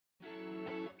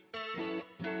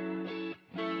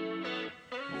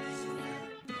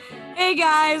Hey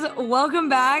guys, welcome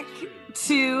back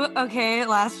to Okay,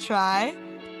 Last Try.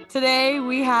 Today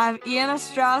we have Ian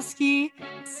Ostrowski,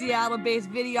 Seattle-based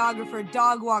videographer,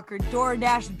 dog walker,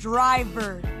 DoorDash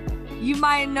driver. You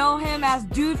might know him as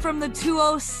Dude from the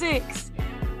 206,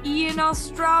 Ian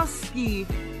Ostrowski.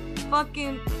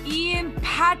 Fucking Ian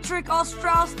Patrick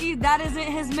Ostrowski, that isn't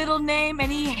his middle name, and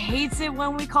he hates it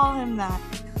when we call him that.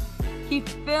 He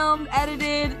filmed,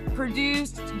 edited,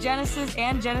 produced Genesis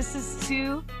and Genesis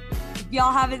 2. If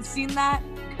y'all haven't seen that,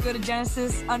 go to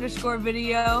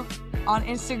Genesis_video on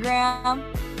Instagram.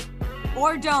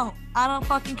 Or don't. I don't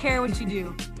fucking care what you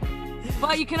do.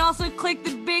 But you can also click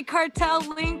the Big Cartel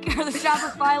link or the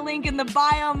Shopify link in the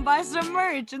bio and buy some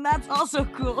merch, and that's also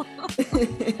cool.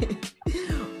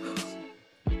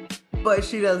 But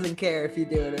she doesn't care if you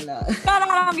do it or not. No,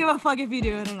 I don't give a fuck if you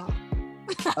do it or not.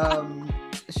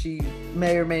 She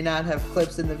may or may not have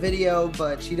clips in the video,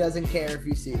 but she doesn't care if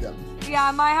you see them. Yeah,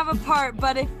 I might have a part,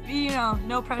 but if,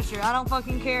 no pressure. I don't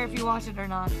fucking care if you watch it or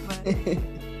not, but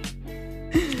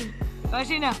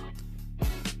you know.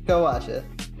 Go watch it.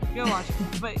 Go watch it.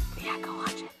 But yeah, go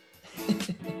watch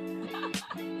it.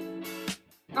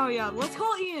 Oh yeah, let's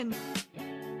call Ian.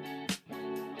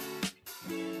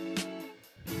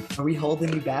 Are we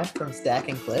holding you back from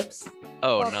stacking clips?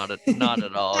 Oh, not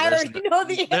at all. I already know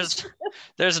the answer.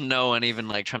 There's no one even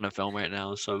like trying to film right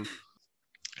now, so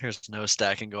there's no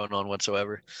stacking going on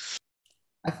whatsoever.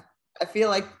 I feel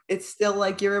like it's still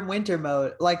like you're in winter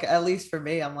mode. Like, at least for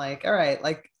me, I'm like, all right,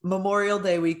 like Memorial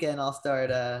Day weekend, I'll start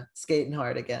skating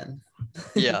hard again.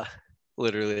 Yeah,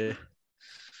 literally.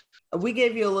 We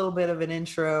gave you a little bit of an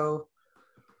intro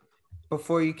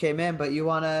before you came in, but you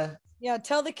wanna? Yeah,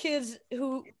 tell the kids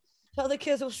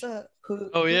what's up. Who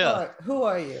are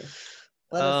you?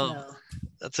 Let us know.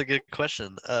 That's a good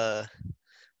question.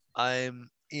 I'm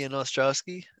Ian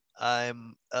Ostrowski.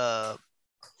 I'm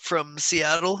from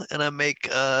Seattle, and I make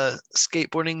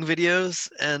skateboarding videos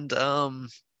and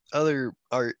other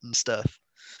art and stuff.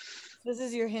 This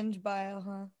is your Hinge bio,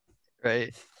 huh?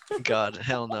 Right? God,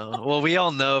 hell no. Well, we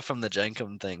all know from the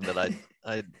Jenkum thing that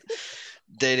I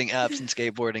dating apps and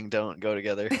skateboarding don't go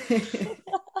together.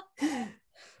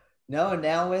 No,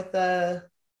 now with the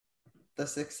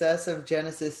success of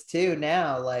Genesis 2,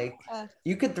 now like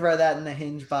you could throw that in the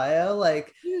Hinge bio,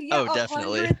 like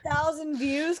definitely 100,000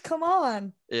 views. Come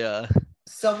on. Yeah.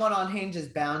 Someone on Hinge is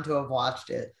bound to have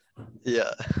watched it.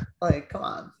 Yeah. Like, come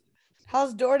on.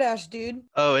 How's DoorDash, dude?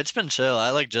 Oh, it's been chill.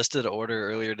 I just did an order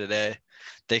earlier today.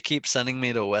 They keep sending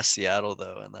me to West Seattle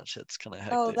though, and that shit's kind of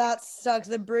hectic. Oh, that sucks.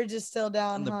 The bridge is still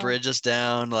down. And the bridge is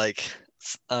down. Like,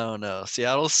 I don't know.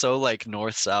 Seattle's so like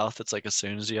north-south. It's like as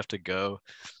soon as you have to go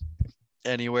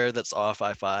anywhere that's off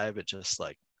I-5, it just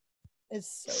like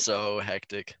it's so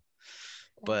hectic.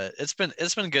 But it's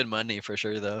been good money for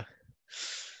sure though.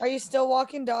 Are you still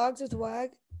walking dogs with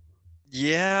WAG?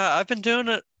 Yeah, I've been doing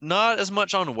it not as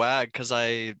much on WAG because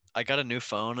I got a new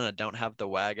phone and I don't have the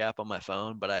WAG app on my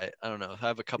phone, but I don't know. I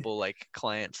have a couple like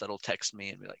clients that'll text me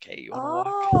and be like, "Hey, you want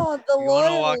to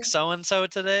walk so and so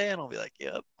today?" And I'll be like,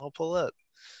 "Yep, I'll pull up."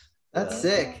 That's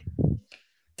sick.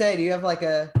 Tay, do you have like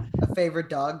a favorite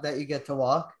dog that you get to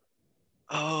walk?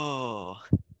 Oh,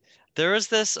 there's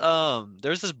this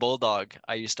bulldog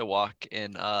I used to walk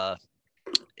in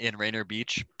Rainier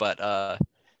Beach, but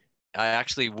I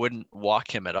actually wouldn't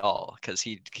walk him at all because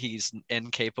he's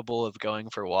incapable of going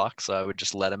for walks. So I would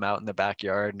just let him out in the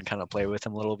backyard and kind of play with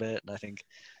him a little bit. And I think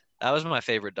that was my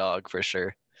favorite dog for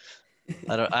sure.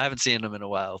 I haven't seen him in a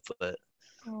while, but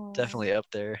definitely up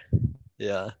there.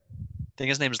 Yeah. I think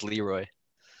his name is Leroy.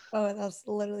 Oh, that's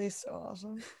literally so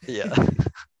awesome. Yeah.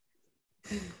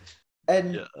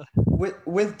 And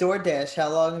with DoorDash, how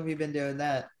long have you been doing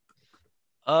that?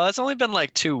 It's only been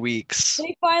like 2 weeks.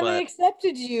 They finally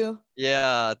accepted you.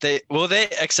 Yeah, they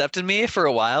accepted me for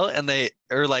a while, and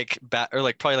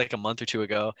probably like a month or two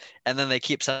ago, and then they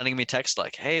keep sending me texts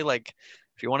like, "Hey, like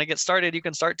if you want to get started, you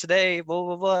can start today." Blah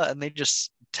blah blah, and they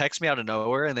just text me out of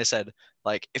nowhere, and they said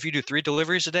like, "If you do 3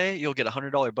 deliveries a day, you'll get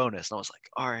 $100 bonus." And I was like,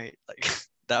 "All right," like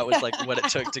that was like what it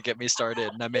took to get me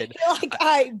started, and I made. You're like,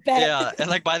 I bet. Yeah, and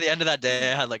like by the end of that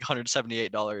day, I had like $178,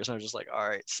 and I was just like, "All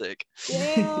right, sick."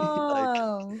 Damn.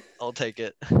 Like, I'll take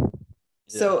it.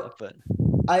 So, but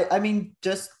I mean,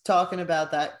 just talking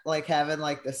about that, like having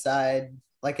like the side,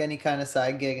 like any kind of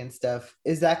side gig and stuff,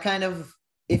 is that kind of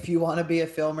if you want to be a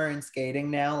filmer in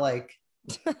skating now, like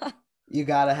you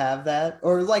gotta have that,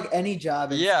 or like any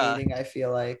job in skating, I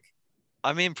feel like.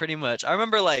 I mean, pretty much. I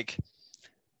remember like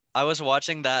I was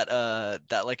watching that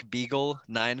like Beagle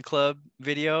 9 Club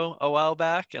video a while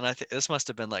back, and I think this must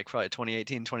have been like probably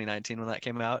 2018, 2019 when that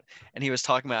came out, and he was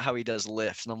talking about how he does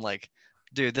lifts, and I'm like,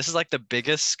 dude, this is like the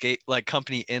biggest skate like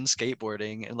company in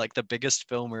skateboarding and like the biggest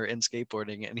filmer in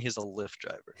skateboarding, and he's a Lyft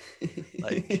driver.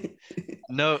 Like,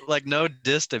 no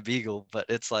diss to Beagle, but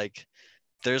it's like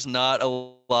there's not a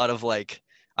lot of like,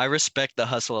 I respect the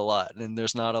hustle a lot, and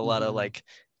there's not a lot of Mhm. like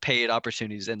paid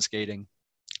opportunities in skating.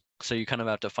 So you kind of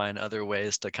have to find other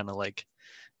ways to kind of like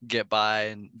get by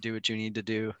and do what you need to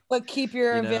do, But keep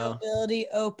your you know? availability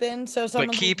open. So But someone's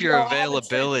like, keep your yo, I have a trick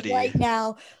availability. right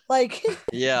now. Like,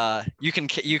 Yeah, you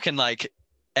can like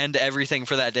end everything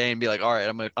for that day and be like, all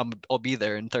right, I'll be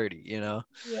there in 30, you know?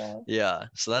 yeah. Yeah.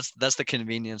 So that's the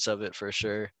convenience of it for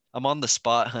sure. I'm on the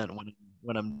spot hunt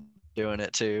when I'm doing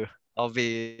it too.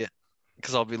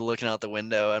 Because I'll be looking out the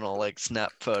window and I'll like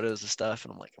snap photos of stuff,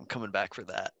 and I'm like, I'm coming back for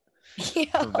that.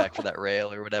 Coming back for that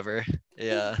rail or whatever.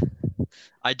 Yeah.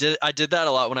 I did that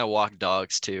a lot when I walk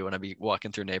dogs too. When I'd be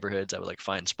walking through neighborhoods, I would like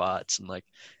find spots and like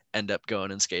end up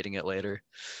going and skating it later.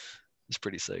 It's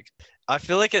pretty sick. I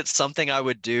feel like it's something I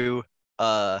would do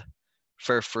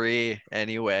for free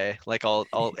anyway. Like I'll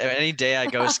any day I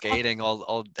go skating,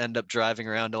 I'll end up driving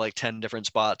around to like 10 different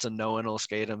spots and no one will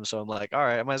skate them. So I'm like, all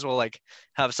right, I might as well like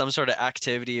have some sort of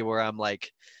activity where I'm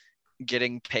like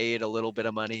getting paid a little bit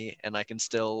of money and I can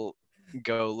still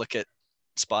go look at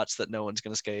spots that no one's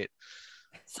gonna skate.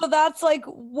 So that's like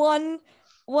one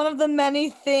of the many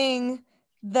thing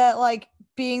that like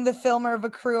being the filmer of a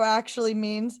crew actually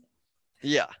means.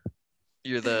 Yeah.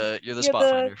 You're the You're spot the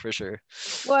finder for sure.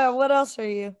 what else are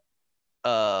you?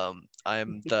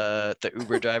 I'm the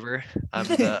Uber driver. I'm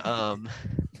the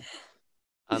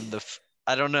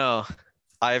I don't know.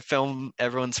 I film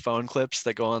everyone's phone clips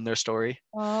that go on their story,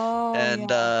 Oh and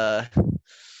yeah.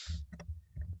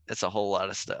 it's a whole lot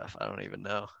of stuff. I don't even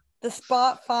know. The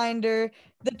spot finder,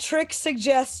 the trick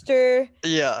suggester,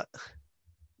 Yeah,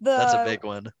 that's a the big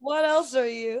one. what else are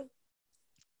you?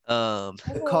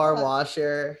 The car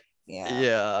washer. Yeah.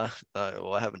 Yeah.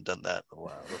 Well, I haven't done that in a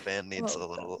while. The van needs Oh, a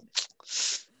little.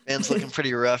 Van's looking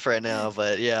pretty rough right now,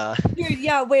 but yeah. dude,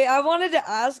 yeah, wait, I wanted to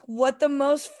ask what the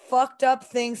most fucked up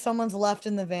thing someone's left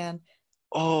in the van.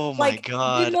 Oh my Like the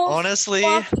God. most Honestly,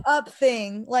 fucked up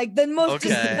thing. Like the most okay.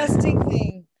 disgusting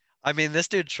thing. I mean, this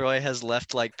dude Troy has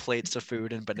left like plates of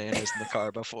food and bananas in the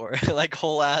car before, like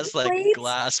whole ass like Plates?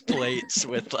 glass plates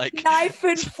with like Knife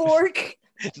and fork.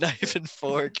 knife and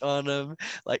fork on them,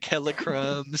 like hella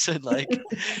crumbs and like.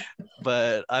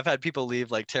 But I've had people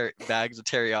leave like bags of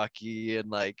teriyaki and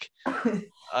like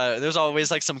there's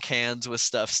always like some cans with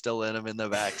stuff still in them in the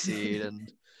back seat,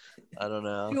 and I don't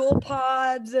know, Fuel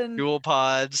pods and fuel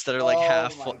pods that are like Oh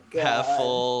half my half God.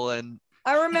 full and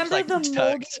I remember like the moldy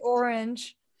tucked.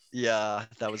 Orange. Yeah,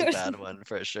 that was a bad one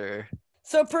for sure.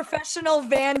 So professional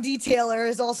van detailer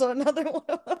is also another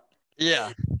one.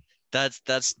 Yeah, that's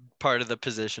part of the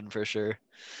position for sure.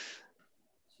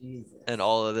 Jesus. And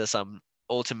all of this I'm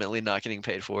ultimately not getting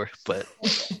paid for, but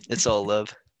it's all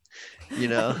love, you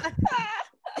know.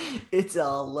 It's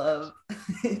all love.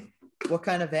 What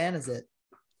kind of van is it?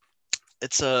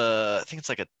 It's I think it's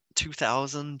like a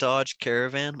 2000 Dodge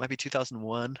Caravan, might be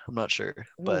 2001, I'm not sure,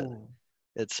 but Ooh.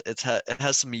 it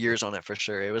has some years on it for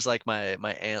sure. It was like my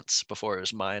aunt's before it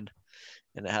was mine,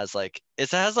 and it has like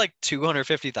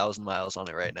 250,000 miles on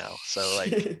it right now. So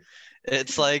like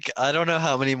it's like I don't know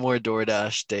how many more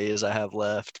DoorDash days I have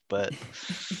left, but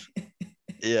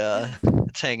yeah,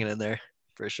 it's hanging in there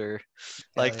for sure.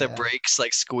 Like the yeah. brakes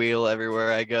like squeal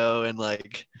everywhere I go, and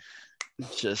like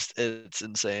it's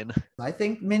insane. I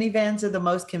think minivans are the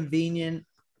most convenient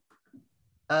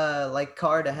like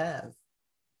car to have.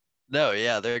 No,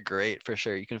 yeah, they're great for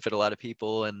sure. You can fit a lot of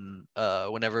people, and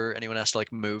whenever anyone has to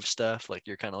like move stuff, like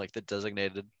you're kind of like the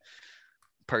designated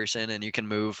person, and you can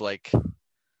move like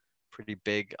pretty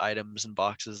big items and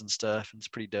boxes and stuff. And it's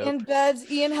pretty dope. And beds.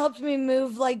 Ian helped me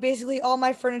move like basically all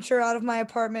my furniture out of my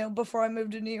apartment before I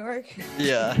moved to New York.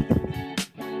 Yeah.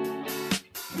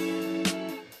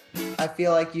 I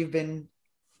feel like you've been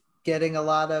getting a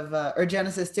lot of or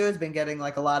Genesis 2 has been getting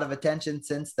like a lot of attention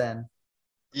since then.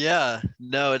 Yeah.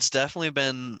 No, it's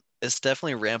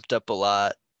definitely ramped up a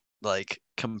lot, like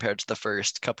compared to the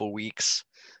first couple weeks.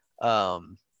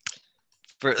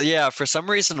 For some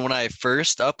reason when I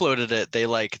first uploaded it,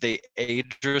 they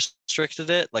age restricted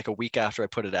it like a week after I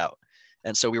put it out.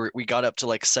 And so we got up to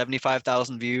like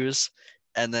 75,000 views,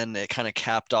 and then it kind of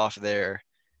capped off there.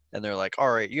 And they're like,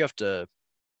 all right, you have to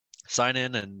sign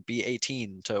in and be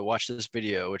 18 to watch this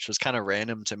video, which was kind of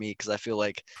random to me because I feel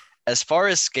like as far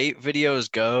as skate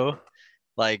videos go,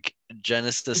 like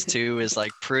Genesis 2 is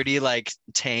like pretty like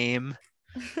tame.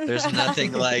 There's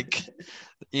nothing like,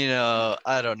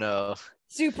 I don't know.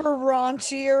 Super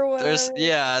raunchy or whatever.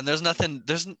 And there's nothing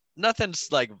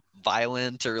like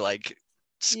violent or like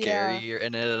scary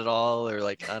in it at all, or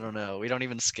like I don't know. We don't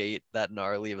even skate that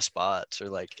gnarly of spots or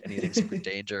like anything super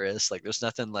dangerous. Like there's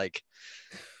nothing like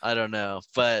I don't know.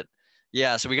 But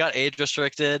yeah, so we got age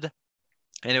restricted.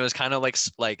 And it was kind of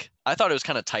like I thought it was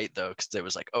kind of tight though, because it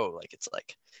was like, oh, like it's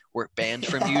like we're banned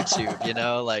from YouTube, you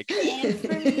know, like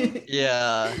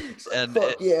yeah, and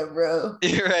Fuck yeah, bro.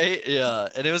 right, yeah,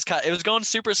 and it was going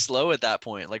super slow at that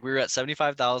point. Like we were at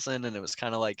 75,000, and it was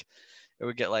kind of like it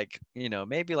would get like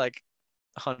maybe like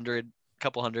 100,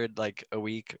 couple hundred like a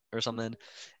week or something,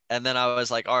 and then I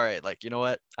was like, all right, like you know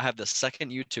what, I have the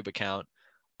second YouTube account,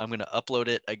 I'm gonna upload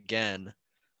it again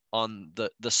on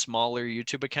the smaller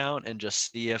YouTube account and just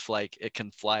see if like it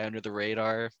can fly under the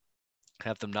radar,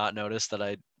 have them not notice that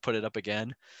I put it up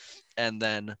again. And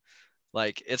then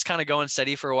like it's kind of going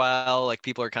steady for a while, like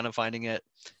people are kind of finding it.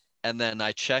 And then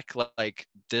I check like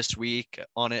this week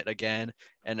on it again,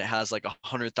 and it has like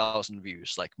 100,000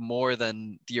 views, like more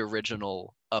than the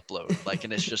original upload. Like,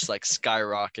 and it's just like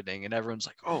skyrocketing, and everyone's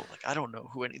like, oh, like I don't know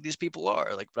who any of these people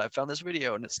are, like, but I found this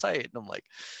video and it's tight. And I'm like,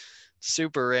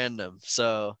 super random.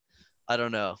 So I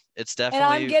don't know. It's definitely.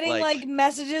 And I'm getting like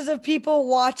messages of people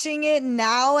watching it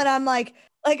now, and I'm like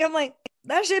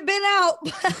that shit been out.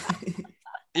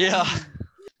 Yeah.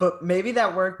 But maybe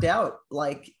that worked out,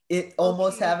 like it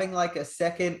almost having like a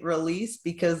second release,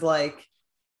 because like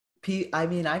I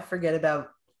mean, I forget about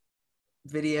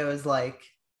videos like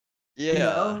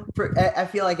I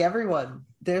feel like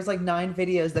there's like 9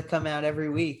 videos that come out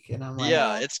every week, and I'm like,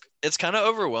 yeah, it's kind of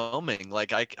overwhelming.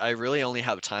 Like I really only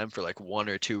have time for like 1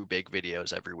 or 2 big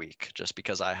videos every week, just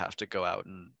because I have to go out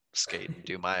and skate and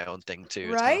do my own thing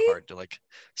too. It's kind of hard to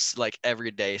like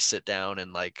every day sit down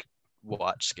and like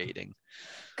watch skating.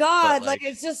 God, like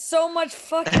it's just so much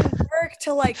fucking work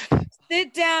to like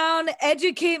sit down,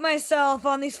 educate myself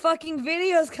on these fucking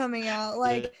videos coming out.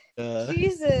 Like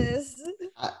Jesus.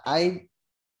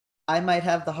 I might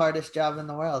have the hardest job in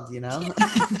the world, you know?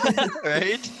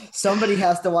 Right? Somebody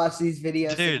has to watch these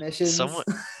video submissions.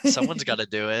 Someone's got to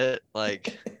do it.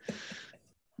 Like,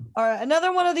 all right.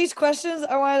 Another one of these questions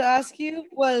I wanted to ask you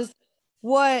was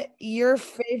what your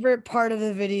favorite part of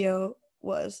the video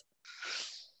was.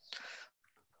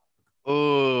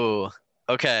 Oh,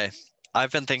 okay.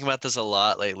 I've been thinking about this a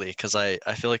lot lately because I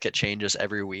feel like it changes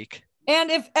every week.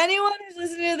 And if anyone who's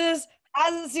listening to this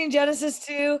hasn't seen Genesis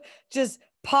 2, just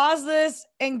pause this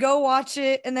and go watch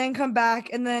it and then come back,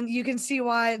 and then you can see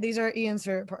why these are Ian's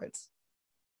favorite parts.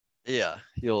 Yeah,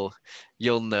 you'll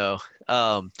know.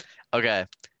 Okay.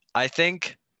 I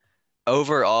think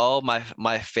overall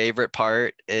my favorite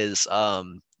part is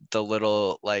the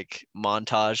little like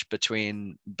montage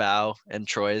between Bao and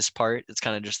Troy's part. It's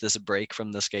kind of just this break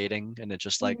from the skating, and it's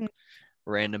just like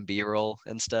random B-roll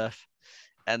and stuff.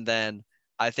 And then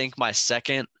I think my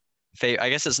second favorite, I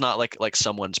guess it's not like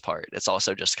someone's part, it's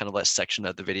also just kind of a section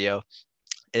of the video,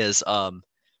 is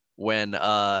when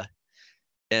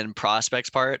in Prospect's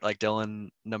part, like Dylan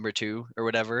number 2 or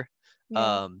whatever,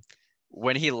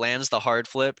 when he lands the hard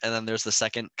flip and then there's the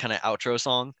second kind of outro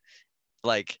song,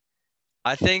 like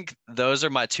I think those are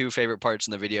my 2 favorite parts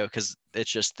in the video, because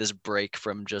it's just this break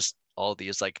from just all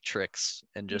these like tricks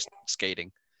and just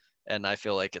skating. And I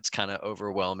feel like it's kind of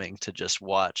overwhelming to just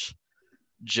watch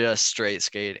just straight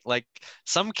skating. Like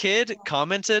some kid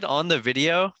commented on the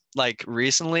video like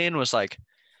recently and was like,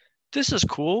 this is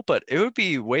cool, but it would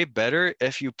be way better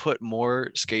if you put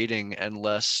more skating and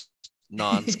less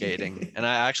non-skating. And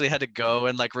I actually had to go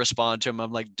and like respond to him.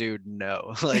 I'm like, dude,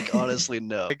 no. Like honestly,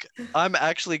 no. Like, I'm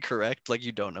actually correct. Like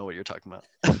you don't know what you're talking about.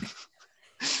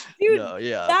 Dude, no,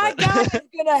 yeah, that guy is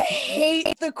gonna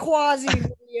hate the Quasi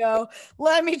video.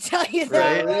 Let me tell you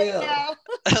that right now.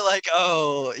 Like,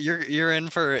 oh, you're in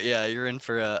for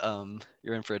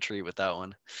a treat with that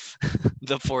one.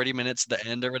 The 40 minutes, the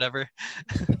end or whatever.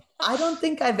 I don't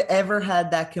think I've ever had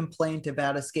that complaint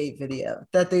about a skate video,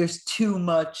 that there's too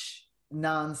much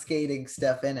non-skating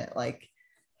stuff in it. Like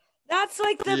that's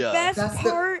like the best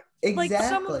part. Like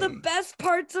some of the best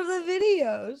parts of the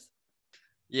videos.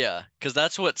 Yeah, because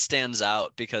that's what stands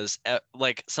out, because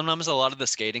like sometimes a lot of the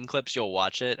skating clips, you'll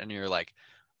watch it and you're like,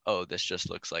 oh, this just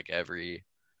looks like every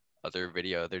other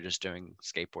video. They're just doing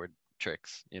skateboard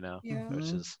tricks, you know,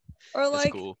 which is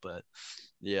cool. But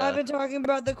yeah, I've been talking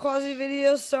about the Quasi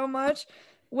videos so much.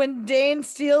 When Dane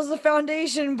steals the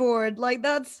foundation board, like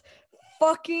that's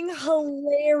fucking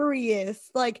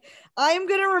hilarious. Like I'm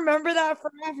gonna remember that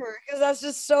forever because that's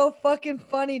just so fucking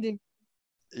funny to me.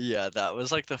 Yeah, that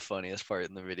was like the funniest part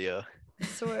in the video. I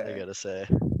swear. I gotta say.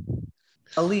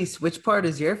 Elise, which part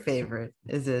is your favorite?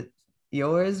 Is it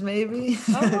yours, maybe?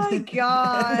 Oh my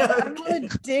god, I'm a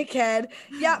dickhead.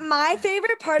 Yeah, my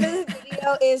favorite part of the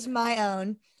video is my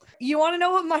own. you want to know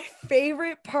what my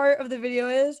favorite part of the video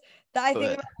is that I think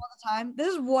What? about all the time?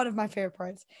 This is one of my favorite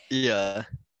parts. Yeah.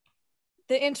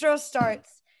 The intro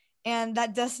starts and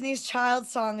that Destiny's Child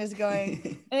song is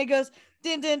going and it goes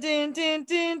din din din din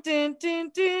din din din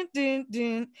din din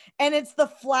din, and it's the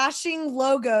flashing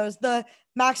logos, the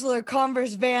Maxwell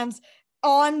Converse Vans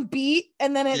on beat,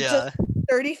 and then it just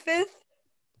 35th.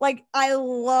 Like, I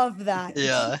love that.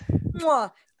 Yeah.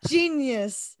 Mwah.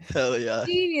 Genius. Hell yeah.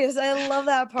 Genius. I love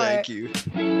that part. Thank you.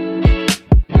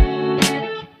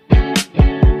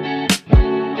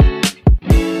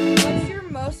 What's your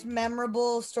most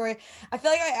memorable story? I feel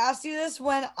like I asked you this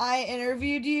when I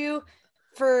interviewed you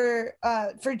for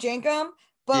Jankum,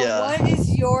 but Yeah. what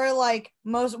is your like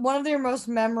one of your most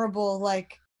memorable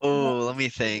like? Oh, let me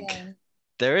think. again?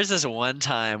 There was this one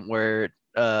time where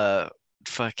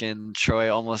fucking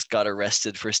Troy almost got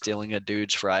arrested for stealing a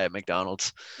dude's fry at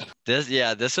McDonald's.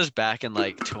 This was back in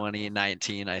like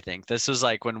 2019, I think. This was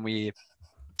like when we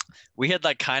had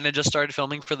like kind of just started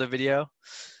filming for the video,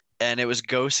 and it was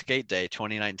Go Skate Day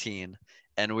 2019,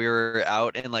 and we were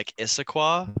out in like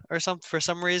Issaquah or something for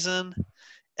some reason,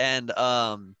 and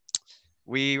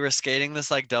we were skating this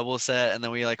like double set, and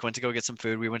then we like went to go get some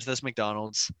food. We went to this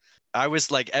McDonald's. I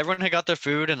was like, everyone had got their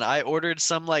food, and I ordered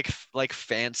some like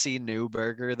fancy new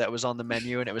burger that was on the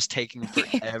menu, and it was taking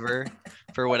forever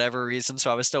for whatever reason.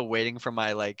 So I was still waiting for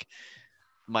my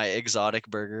exotic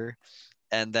burger,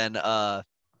 and then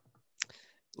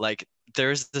like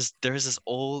there's this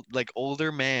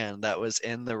older man that was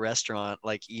in the restaurant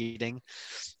like eating,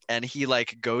 and he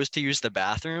like goes to use the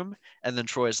bathroom, and then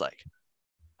Troy's like,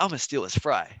 I'm gonna steal his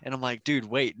fry. And I'm like, dude,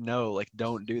 wait, no, like,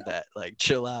 don't do that. Like,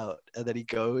 chill out. And then he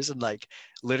goes and like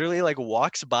literally like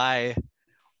walks by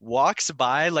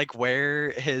like where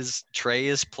his tray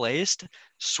is placed,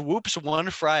 swoops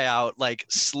one fry out, like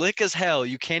slick as hell.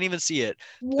 You can't even see it.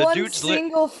 One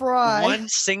single fry. One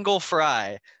single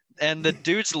fry. And the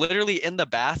dude's literally in the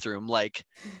bathroom, like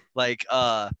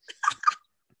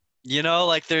you know,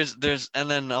 like there's and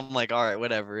then I'm like, all right,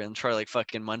 whatever, and Troy like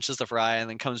fucking munches the fry and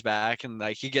then comes back and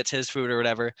like he gets his food or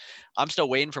whatever. I'm still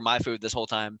waiting for my food this whole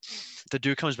time. The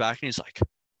dude comes back and he's like,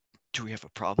 do we have a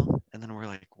problem? And then we're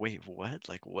like, wait, what?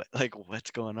 Like what? Like what's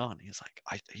going on? He's like,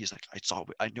 I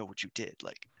know what you did.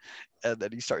 Like, and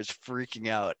then he starts freaking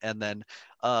out, and then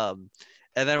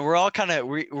we're all kind of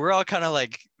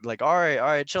like all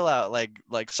right, chill out,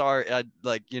 like sorry,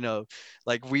 like, you know,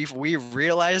 like we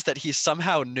realized that he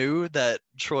somehow knew that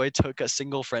Troy took a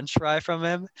single French fry from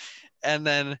him, and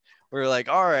then we're like,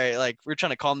 all right, like we're trying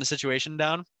to calm the situation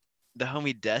down. The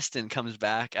homie Destin comes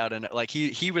back out, and like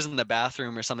he was in the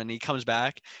bathroom or something. He comes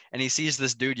back and he sees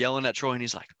this dude yelling at Troy, and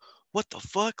he's like, what the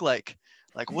fuck, like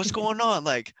what's going on,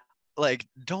 like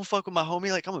don't fuck with my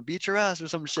homie, like I'm gonna beat your ass or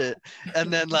some shit.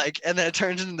 And then it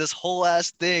turns into this whole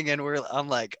ass thing, and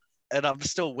I'm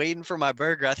still waiting for my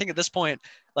burger. I think at this point,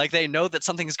 like, they know that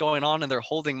something's going on and they're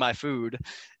holding my food.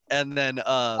 And then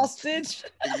hostage.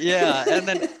 Yeah,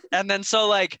 and then so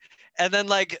like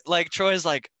Troy's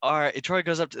like, all right, Troy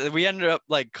goes up we ended up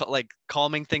like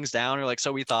calming things down, or like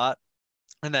so we thought.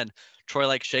 And then Troy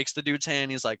like shakes the dude's hand.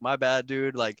 He's like, my bad,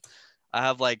 dude, like I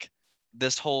have like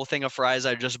this whole thing of fries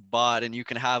I just bought, and you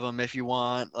can have them if you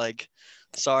want, like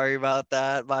sorry about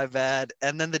that, my bad.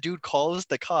 And then the dude calls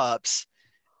the cops,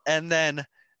 and then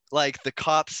like the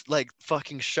cops like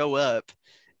fucking show up,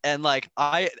 and like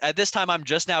at this time I'm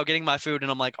just now getting my food,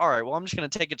 and I'm like, all right, well, I'm just gonna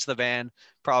take it to the van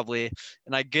probably.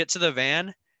 And I get to the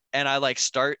van, and I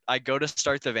go to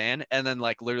start the van, and then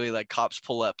like literally like cops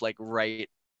pull up like right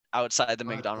outside the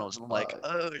McDonald's, and I'm like,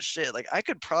 oh shit, like I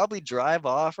could probably drive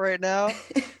off right now.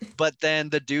 But then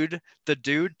the dude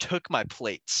took my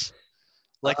plates.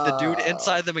 Like the dude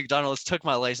inside the McDonald's took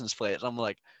my license plate. And I'm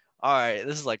like, all right,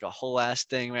 this is like a whole ass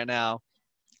thing right now.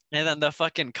 And then the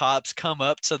fucking cops come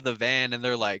up to the van, and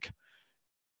they're like,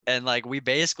 and like we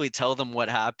basically tell them what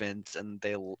happened, and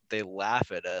they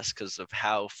laugh at us because of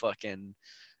how fucking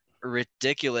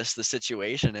ridiculous the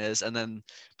situation is. And then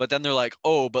but then they're like,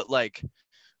 oh, but like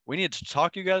we need to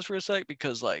talk to you guys for a sec,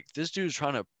 because like this dude's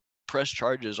trying to press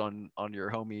charges on your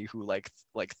homie who like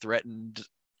threatened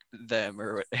them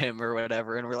or him or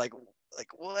whatever. And we're like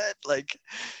what, like,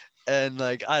 and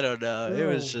like I don't know, it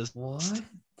was just what?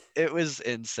 It was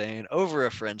insane over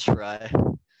a French fry.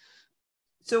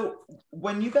 So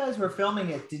when you guys were filming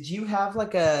it, did you have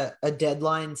like a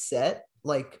deadline set,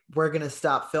 like we're gonna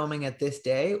stop filming at this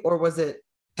day, or was it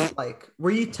like,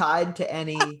 were you tied to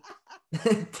any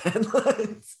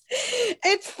deadlines?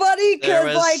 It's funny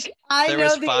because like I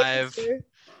know the answer.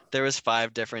 There was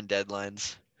 5 different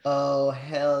deadlines. Oh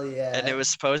hell yeah. And it was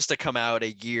supposed to come out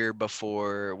a year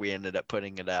before we ended up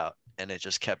putting it out. and it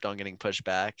just kept on getting pushed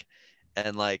back.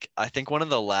 And like I think one of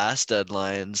the last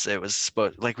deadlines, it was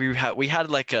supposed like we had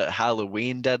like a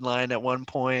Halloween deadline at one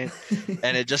point,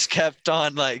 and it just kept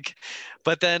on like.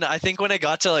 But then I think when it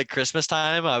got to like Christmas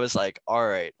time, I was like, all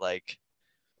right, like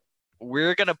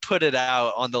we're gonna put it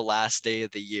out on the last day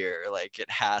of the year. Like it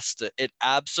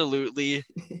absolutely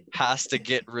has to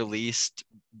get released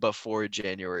before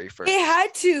January 1st. It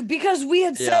had to, because we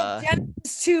had said Yeah.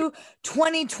 Genesis to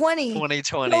 2020.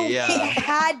 2020, So yeah. it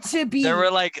had to be. There were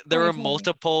 2020.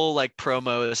 multiple like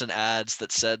promos and ads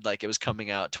that said like it was coming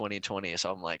out 2020.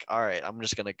 So I'm like, all right, I'm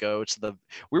just gonna go to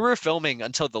we were filming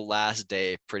until the last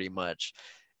day pretty much.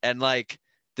 And like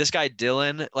this guy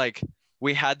Dylan, like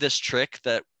we had this trick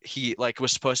that he like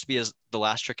was supposed to be the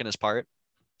last trick in his part.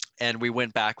 And we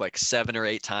went back like 7 or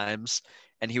 8 times,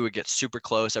 and he would get super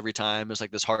close every time. It was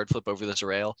like this hard flip over this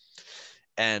rail.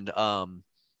 And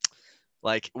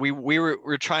like we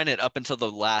were trying it up until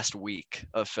the last week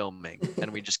of filming,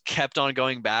 and we just kept on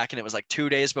going back, and it was like 2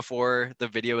 days before the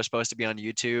video was supposed to be on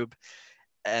YouTube.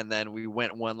 And then we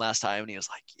went one last time, and he was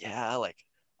like, yeah, like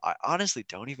I honestly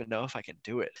don't even know if I can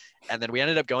do it. And then we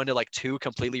ended up going to like 2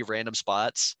 completely random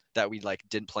spots that we like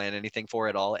didn't plan anything for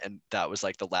at all. And that was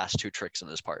like the last 2 tricks in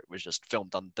this part was just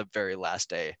filmed on the very last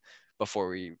day before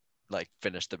we like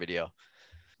finished the video.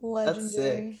 Legendary. That's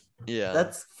sick. Yeah.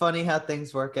 That's funny how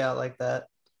things work out like that.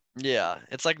 Yeah.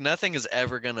 It's like nothing is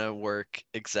ever gonna work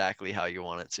exactly how you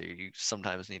want it to. You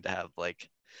sometimes need to have like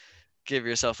give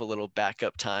yourself a little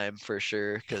backup time for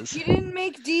sure. Because You didn't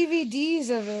make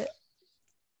DVDs of it.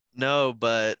 no,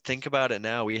 but think about it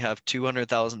now. We have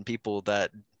 200,000 people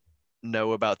that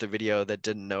know about the video that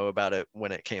didn't know about it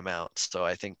when it came out. So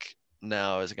I think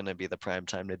now is going to be the prime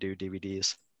time to do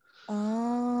DVDs.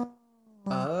 Oh.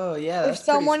 Oh yeah. If That's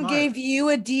pretty someone smart. gave you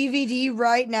a DVD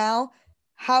right now,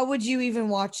 how would you even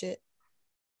watch it?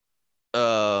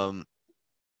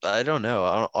 I don't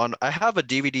know. I have a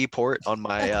DVD port on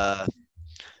my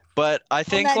but I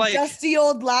think on that like dusty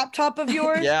old laptop of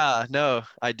yours? yeah, no,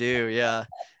 I do, yeah.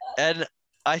 And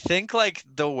I think like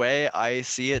the way I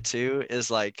see it too is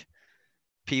like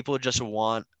people just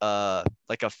want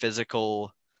like a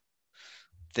physical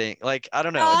thing. Like I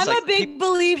don't know. It's I'm like a big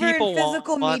believer in people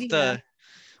physical want media.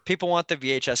 people want the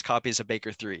VHS copies of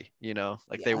Baker 3, you know?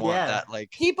 Like they want Yeah. that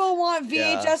like People want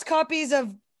Yeah. VHS copies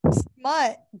of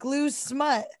Smut, Glue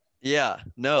Smut. yeah,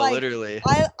 no, Like, literally.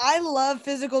 I love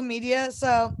physical media,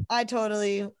 so I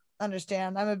totally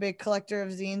understand. I'm a big collector of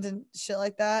zines and shit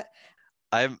like that.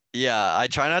 I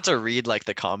try not to read like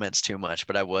the comments too much,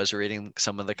 but I was reading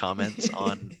some of the comments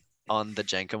on the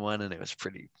Jenka one, and it was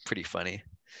pretty funny.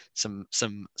 Some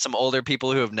older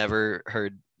people who have never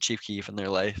heard Chief Keef in their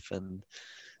life, and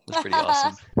it was pretty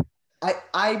awesome.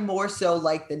 I more so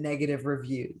like the negative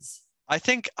reviews. I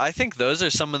think those are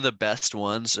some of the best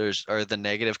ones, are the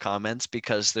negative comments,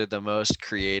 because they're the most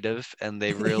creative and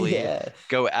they really Yeah.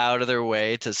 go out of their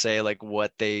way to say like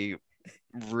what they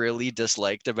really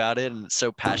disliked about it, and it's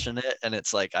so passionate, and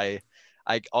it's like I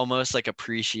almost like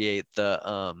appreciate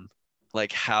the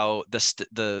like how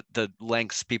the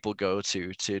lengths people go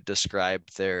to describe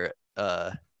their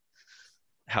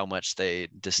how much they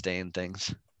disdain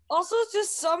things. Also,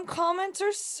 just some comments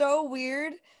are so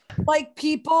weird. Like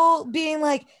people being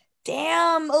like,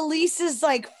 damn, Elise is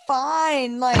like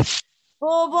fine, like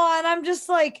blah blah. And I'm just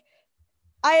like,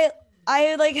 I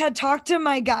like had talked to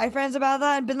my guy friends about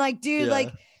that and been like, dude, Yeah.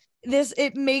 like this,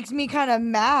 it makes me kind of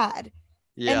mad.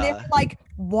 And they're Yeah. like,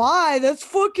 why? That's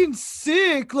fucking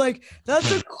sick. Like,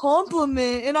 that's a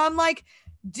compliment. And I'm like,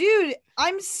 dude,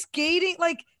 I'm skating.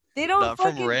 Like, they don't Not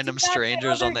from fucking random do that to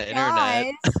strangers on other the internet.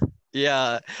 guys.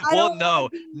 Yeah. I Well, don't no, wanna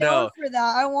be known for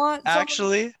that. I want someone,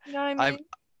 actually, you know what I I mean?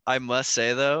 I must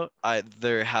say though,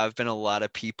 there have been a lot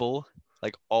of people,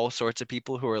 like all sorts of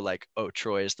people, who are like, "Oh,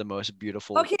 Troy is the most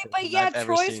beautiful Okay, but person yeah, I've ever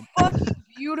Troy's seen." fucking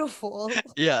beautiful.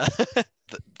 Yeah.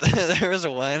 There was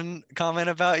one comment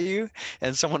about you,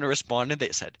 and someone responded.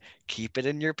 They said, "Keep it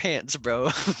in your pants, bro,"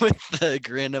 with the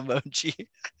grin emoji.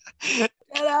 Dead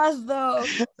ass though.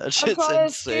 That I'm shit's trying to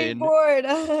insane.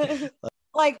 skateboard.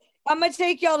 Like, I'm gonna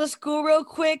take y'all to school real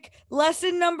quick.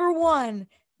 Lesson number 1.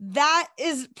 That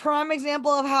is prime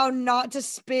example of how not to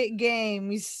spit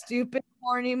game, you stupid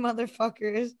horny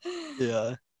motherfuckers.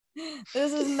 Yeah.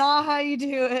 This is not how you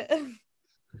do it.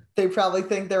 They probably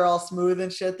think they're all smooth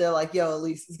and shit. They're like, yo,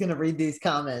 Elise is gonna read these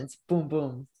comments. Boom,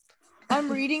 boom.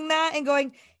 I'm reading that and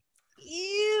going,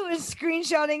 ew, and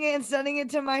screenshotting it and sending it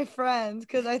to my friends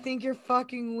because I think you're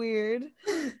fucking weird.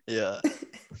 Yeah.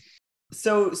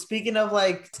 So speaking of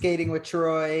like skating with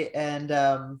Troy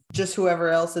and just whoever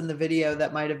else in the video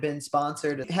that might have been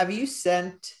sponsored, have you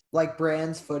sent like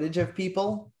brands footage of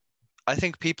people? I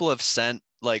think people have sent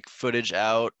like footage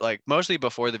out, like mostly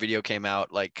before the video came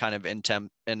out, like kind of in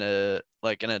an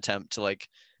attempt to like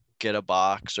get a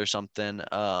box or something.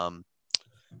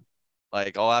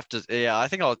 Like I'll have to, yeah, I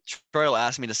think Troy will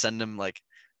ask me to send him like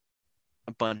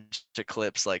a bunch of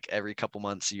clips like every couple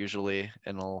months usually,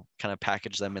 and I'll kind of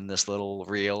package them in this little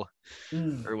reel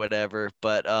or whatever.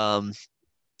 But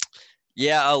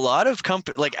yeah, a lot of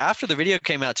like after the video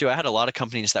came out too, I had a lot of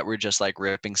companies that were just like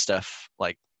ripping stuff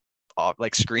like off,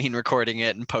 like screen recording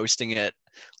it and posting it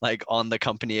like on the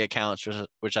company accounts,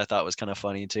 which I thought was kind of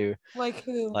funny too. Like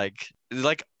who? Like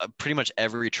pretty much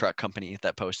every truck company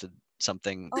that posted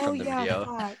something from the video,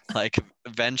 facts. like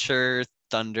Venture,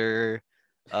 Thunder,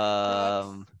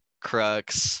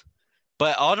 Crux.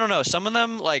 But I don't know, some of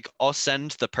them like I'll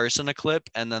send the person a clip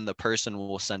and then the person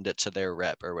will send it to their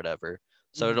rep or whatever.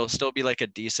 So it'll still be like a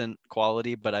decent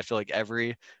quality, but I feel like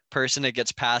every person it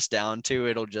gets passed down to,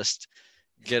 it'll just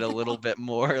get a little bit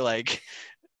more like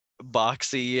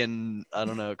boxy and I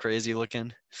don't know, crazy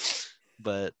looking.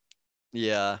 But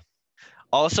yeah.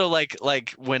 Also like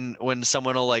when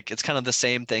someone will like, it's kind of the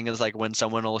same thing as like when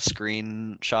someone will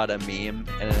screenshot a meme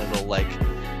and it'll like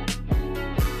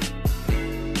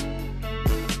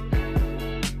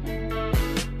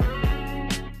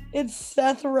it's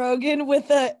Seth Rogen with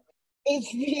a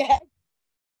HVS.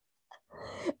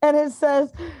 And it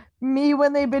says me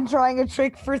when they've been trying a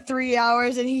trick for 3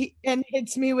 hours and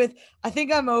hits me with, I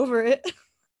think I'm over it.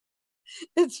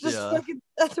 It's just fucking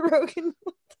Seth Rogen.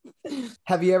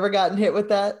 Have you ever gotten hit with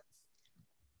that?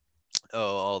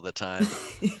 Oh, all the time.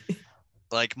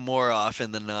 Like more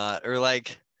often than not. Or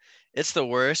like it's the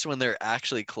worst when they're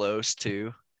actually close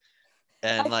to.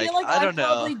 And I feel like I don't I'm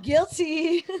probably know.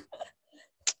 Guilty.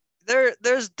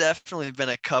 There's definitely been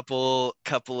a couple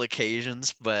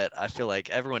occasions, but I feel like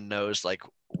everyone knows like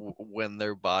when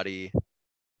their body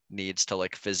needs to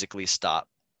like physically stop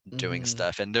doing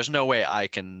stuff, and there's no way I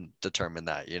can determine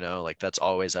that, you know, like that's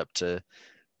always up to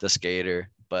the skater.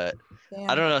 But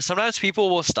I don't know, sometimes people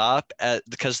will stop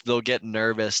because they'll get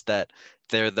nervous that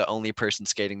they're the only person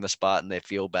skating the spot and they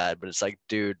feel bad, but it's like,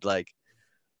 dude, like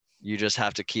you just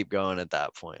have to keep going at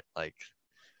that point. Like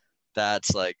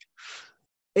that's like,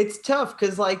 it's tough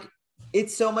because like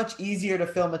it's so much easier to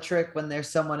film a trick when there's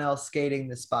someone else skating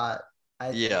the spot.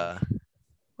 I think.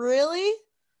 Really?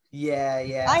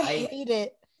 Yeah. I hate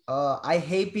it. I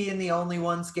hate being the only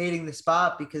one skating the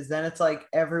spot because then it's like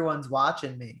everyone's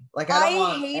watching me. Like I don't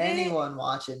want anyone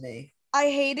watching me. I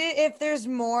hate it if there's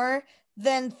more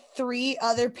than 3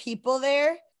 other people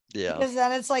there. Yeah. Because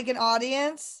then it's like an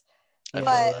audience.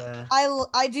 But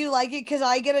I do like it because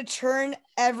I get a turn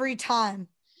every time.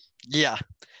 Yeah.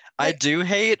 I do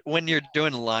hate when you're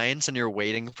doing lines and you're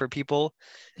waiting for people,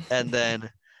 and then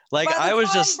like I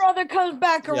was just brother comes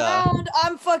back around,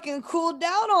 I'm fucking cooled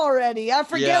down already. I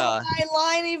forget what my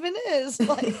line even is.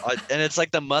 Like, and it's like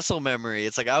the muscle memory.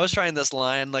 It's like I was trying this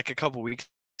line like a couple weeks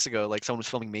ago. Like someone was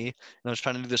filming me, and I was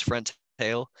trying to do this front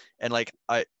tail, and like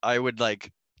I would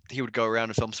like he would go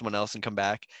around and film someone else and come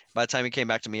back. By the time he came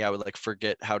back to me, I would like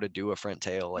forget how to do a front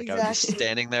tail. Like I would be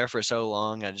standing there for so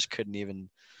long, I just couldn't even.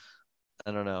 I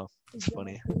don't know. It's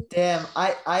funny. Damn,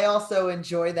 I also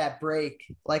enjoy that break.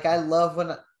 Like I love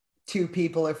when 2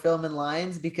 people are filming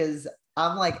lines because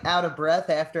I'm like out of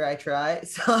breath after I try.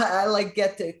 So I like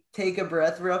get to take a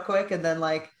breath real quick. And then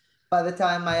like by the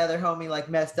time my other homie like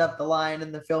messed up the line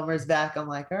and the filmer's back, I'm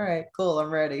like, all right, cool, I'm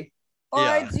ready. Or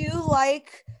I do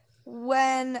like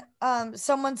when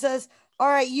someone says, all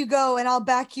right, you go and I'll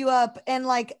back you up. And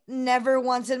like never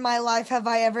once in my life have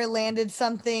I ever landed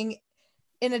something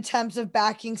in attempts of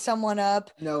backing someone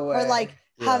up. No way. Or like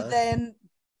have them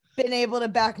been able to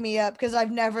back me up because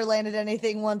I've never landed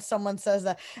anything once someone says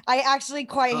that. I actually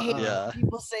quite hate when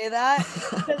people say that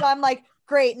because I'm like,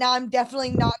 great, now I'm definitely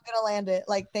not gonna land it.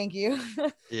 Like, thank you.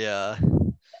 Yeah,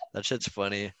 that shit's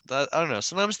funny. I don't know.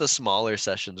 Sometimes the smaller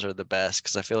sessions are the best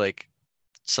because I feel like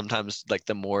sometimes like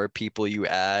the more people you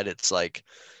add, it's like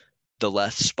the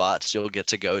less spots you'll get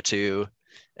to go to,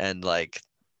 and like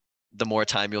the more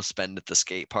time you'll spend at the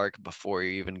skate park before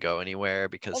you even go anywhere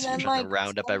because you're trying to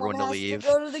round up everyone to leave.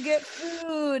 Go to get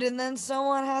food, and then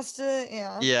someone has to,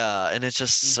 Yeah, and it's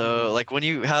just so like when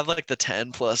you have like the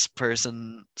 10+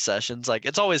 person sessions, like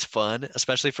it's always fun,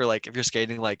 especially for like if you're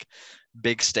skating like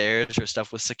big stairs or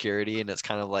stuff with security, and it's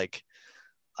kind of like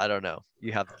I don't know,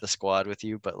 you have the squad with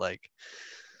you, but like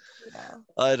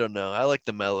I don't know. I like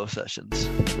the mellow sessions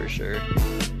for sure.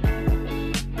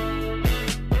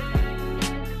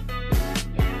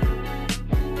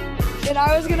 And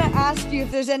I was gonna ask you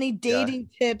if there's any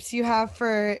dating tips you have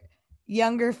for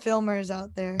younger filmers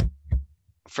out there.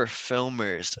 For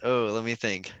filmers, oh, let me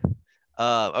think.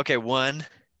 Okay, one,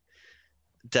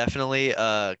 definitely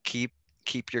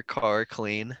keep your car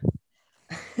clean.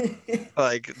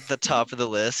 Like the top of the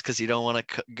list, because you don't want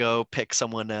to go pick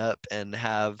someone up and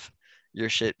have your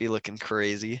shit be looking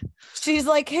crazy. She's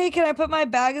like, hey, can I put my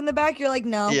bag in the back? You're like,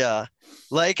 no. Yeah.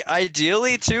 Like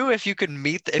ideally too, if you could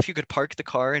park the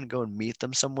car and go and meet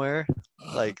them somewhere,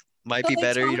 like might be Like,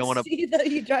 better. You don't want to, see that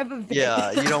you drive a van.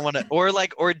 yeah, you don't want to,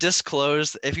 or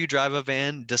disclose if you drive a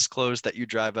van, disclose that you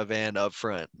drive a van up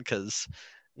front, because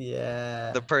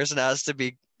Yeah. the person has to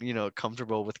be,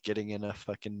 comfortable with getting in a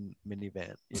fucking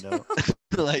minivan,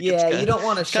 like Yeah, you it's don't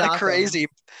want to kind shock of crazy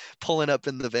pulling up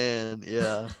in the van.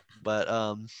 Yeah. But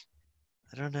I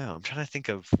don't know. I'm trying to think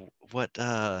of what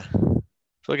I feel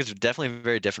like it's definitely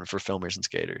very different for filmers and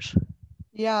skaters.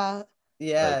 Yeah.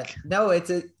 Yeah. Like, No,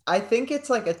 I think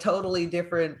it's like a totally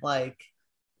different like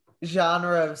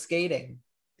genre of skating.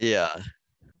 yeah.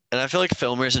 And I feel like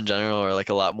filmers in general are like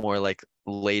a lot more like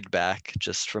laid back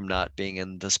just from not being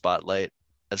in the spotlight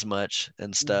as much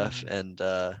and stuff. Mhm. And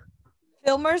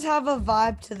Filmers have a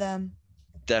vibe to them.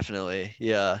 definitely,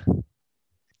 yeah.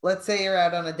 Let's say you're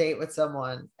out on a date with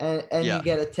someone and Yeah. you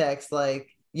get a text like,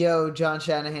 yo, John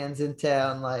Shanahan's in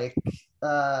town, like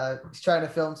he's trying to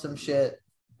film some shit.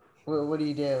 What do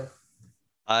you do?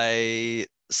 I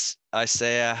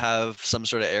say I have some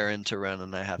sort of errand to run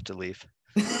and I have to leave.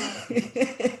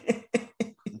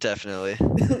 Definitely.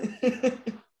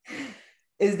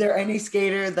 Is there any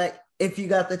skater that if you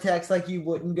got the text like you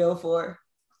wouldn't go for?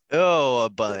 Oh, a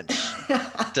bunch.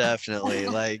 Definitely.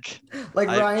 Like I'd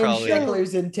Ryan probably-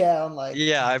 Sheckler's in town. Like,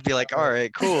 yeah, I'd be like, all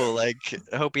right, cool. Like,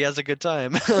 I hope he has a good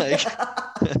time. Like,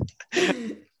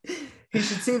 he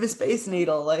should see the Space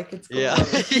Needle. Like, it's cool. yeah,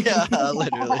 yeah,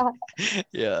 literally.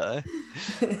 Yeah.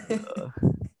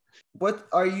 What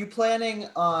are you planning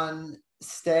on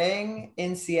staying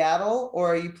in Seattle,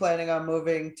 or are you planning on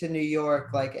moving to New York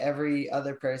like every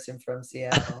other person from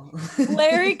Seattle?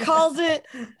 Larry calls it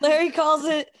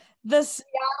the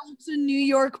Seattle to New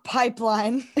York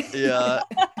pipeline. Yeah.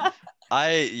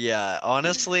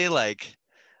 Honestly, like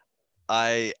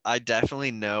I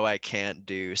definitely know I can't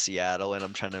do Seattle and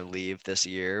I'm trying to leave this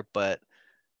year, but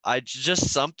I just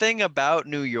something about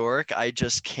New York, I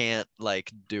just can't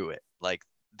like do it. Like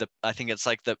I think it's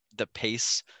like the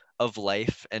pace of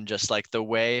life and just like the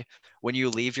way when you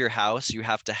leave your house, you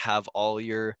have to have all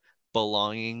your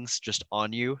belongings just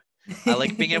on you. I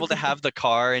like being able to have the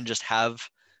car and just have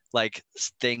like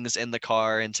things in the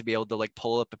car and to be able to like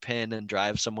pull up a pin and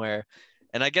drive somewhere.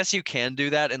 And I guess you can do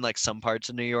that in like some parts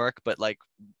of New York, but like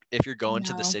if you're going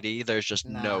to the No. city, there's just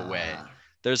no way. Nah.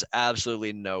 There's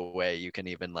absolutely no way you can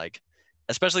even like,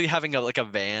 especially having a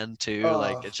van too.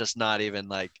 Like Oh. it's just not even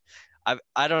like,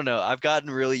 I don't know. I've gotten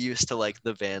really used to like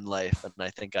the van life, and I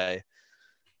think I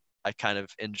kind of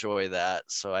enjoy that.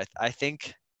 So I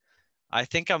think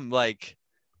I'm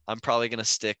probably gonna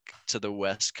stick to the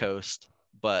West Coast,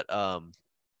 but I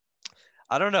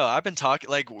don't know. I've been talking,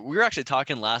 like we were actually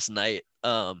talking last night.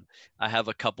 I have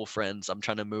a couple friends I'm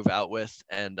trying to move out with,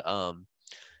 and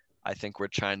I think we're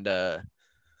trying to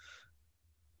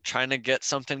get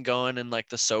something going in like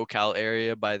the SoCal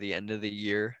area by the end of the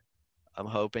year. I'm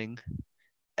hoping,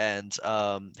 and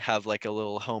have like a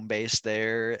little home base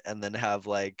there, and then have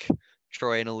like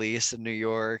Troy and Elise in New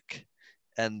York,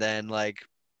 and then like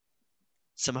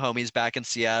some homies back in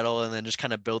Seattle, and then just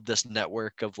kind of build this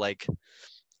network of like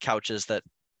couches that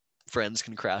friends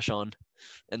can crash on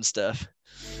and stuff.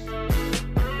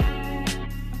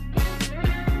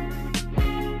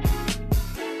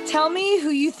 Tell me who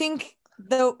you think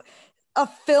a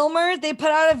filmer, they put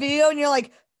out a video and you're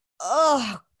like,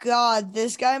 oh God,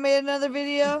 this guy made another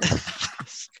video.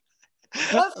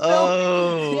 What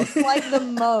film is like the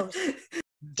most?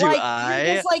 Do like, I?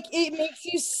 It's like it makes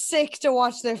you sick to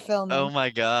watch their filming. Oh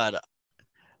my God.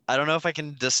 I don't know if I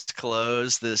can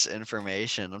disclose this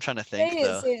information. I'm trying to think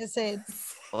though. Say it.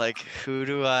 Like, who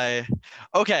do I?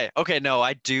 Okay, no,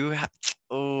 I do.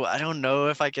 Oh, I don't know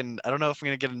if I can. I don't know if I'm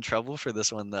gonna get in trouble for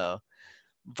this one though.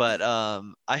 But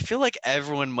I feel like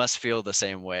everyone must feel the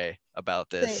same way about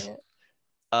this. Say it.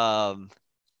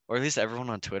 Or at least everyone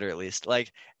on Twitter, at least.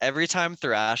 Like every time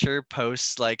Thrasher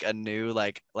posts like a new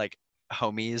like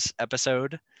homies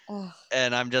episode, Ugh.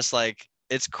 and I'm just like,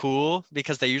 it's cool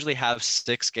because they usually have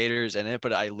 6 skaters in it,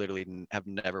 but I literally have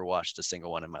never watched a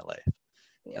single one in my life.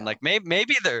 Yeah. And like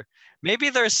maybe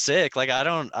they're sick. Like I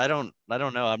don't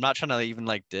know. I'm not trying to even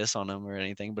like diss on them or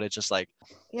anything, but it's just like,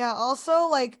 yeah. Also,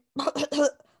 like,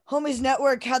 Homies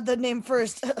Network had the name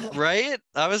first. right?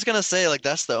 I was gonna say like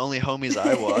that's the only homies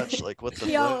I watch. Like what the fuck?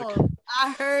 Yo,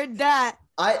 I heard that.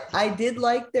 I did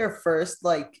like their first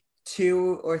like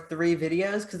 2 or 3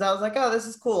 videos because I was like, oh, this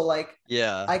is cool. Like,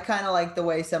 Yeah. I kind of like the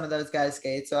way some of those guys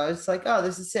skate. So I was like, oh,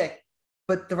 this is sick.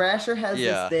 But Thrasher has this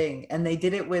Yeah. thing, and they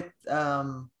did it with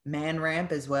Man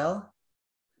Ramp as well.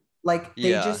 Like,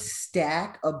 they Yeah. just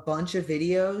stack a bunch of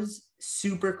videos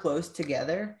super close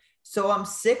together. So I'm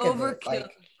sick of it. Overkill.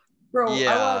 Like, bro, I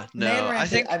Yeah, watch Man no, I Ramp.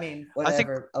 think- I mean, I think-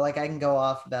 whatever. Like, I can go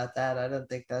off about that. I don't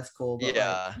think that's cool. But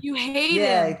Yeah. You like, hate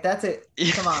yeah, him. that's it.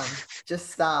 Come on,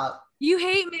 just stop. You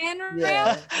hate Man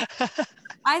Yeah. Ramp?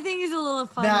 I think he's a little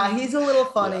funny. Nah, he's a little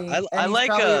funny, Yeah, and I he's like,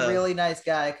 probably a really nice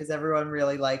guy because everyone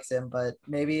really likes him. But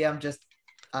maybe I'm just,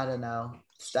 I don't know.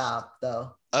 Stop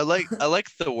though. I like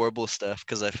the Warble stuff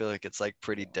because I feel like it's like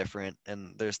pretty different,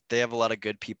 and they have a lot of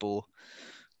good people.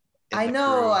 in I the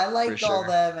know, crew, I for liked all sure.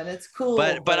 them, and it's cool.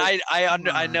 But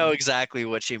I know on. exactly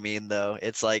what you mean though.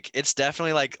 It's like it's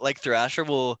definitely like Thrasher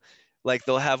will like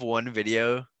they'll have one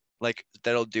video like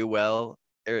that'll do well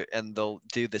and they'll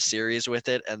do the series with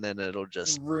it and then it'll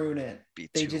just ruin it. be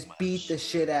They too just much. beat the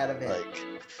shit out of it. Like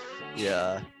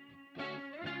yeah.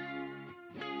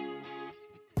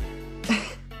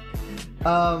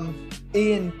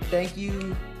 Ian, thank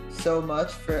you so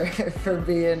much for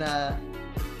being the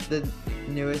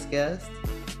newest guest.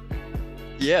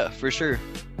 Yeah, for sure.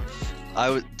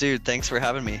 Dude, thanks for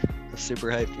having me. That's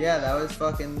super hype. Yeah, that was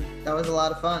a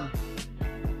lot of fun.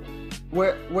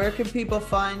 Where can people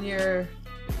find your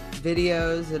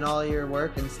videos and all your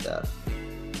work and stuff?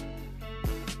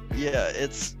 Yeah,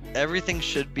 everything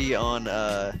should be on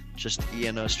just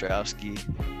Ian Ostrowski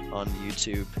on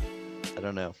YouTube. I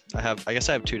don't know. I guess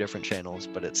I have 2 different channels,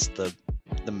 but it's the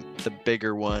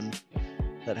bigger one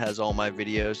that has all my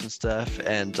videos and stuff.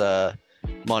 And I'm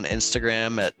on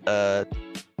Instagram at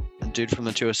Dude from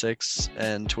the 206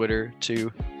 and Twitter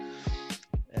too.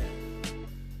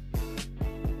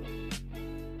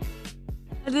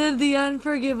 I did the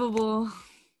unforgivable.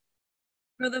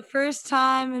 For the first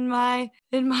time in my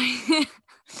in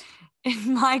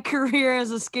my career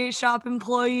as a skate shop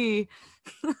employee,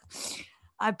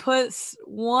 I put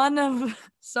one of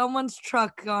someone's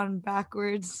truck on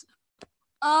backwards.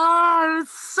 Oh, I was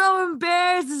so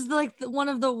embarrassed. This is like one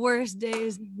of the worst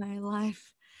days of my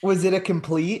life. Was it a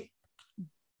complete?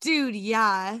 Dude,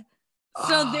 yeah.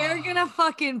 So they're gonna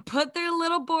fucking put their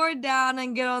little board down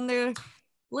and get on their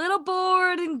little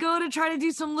board and go to try to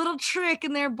do some little trick,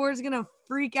 and their board's gonna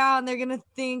freak out and they're gonna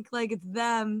think like it's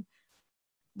them.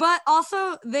 But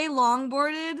also they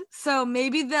longboarded, so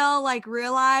maybe they'll like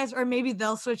realize, or maybe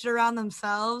they'll switch it around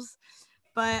themselves.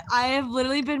 But I have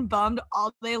literally been bummed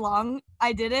all day long.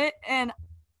 I did it and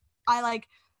I like,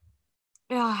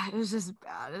 yeah, it was just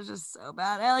bad. It was just so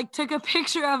bad. I like took a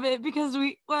picture of it because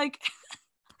we like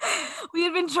we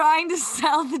had been trying to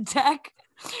sell the deck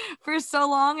for so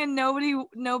long and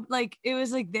like it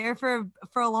was like there for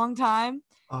a long time.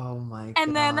 Oh my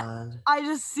And god. then I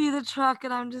just see the truck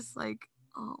and I'm just like,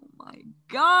 oh my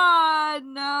god,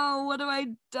 no, what have I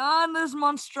done? This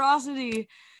monstrosity.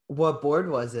 What board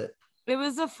was it? It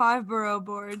was a 5-borough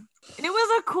board. It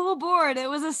was a cool board. It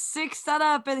was a 6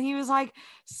 setup and he was like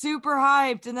super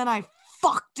hyped and then I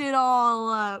fucked it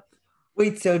all up.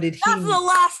 Wait, so did he? That's the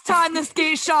last time the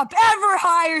skate shop ever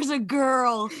hires a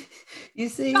girl. You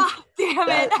see? God damn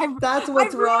it. That's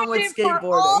what's I wrong with ruined it for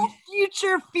skateboarding. all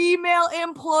future female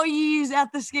employees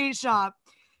at the skate shop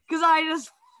because I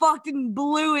just fucking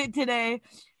blew it today.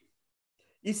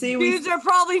 You see, Dudes are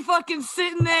probably fucking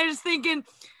sitting there just thinking,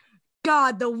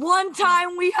 God, the one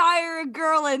time we hire a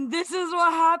girl and this is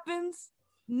what happens,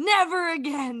 never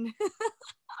again.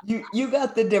 you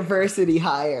got the diversity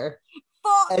hire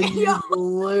Fuck. and you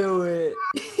blew it.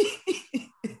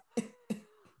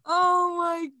 Oh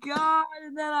my god,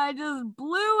 and then I just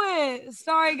blew it.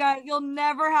 Sorry guys, you'll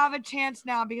never have a chance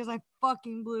now because I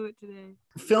fucking blew it today.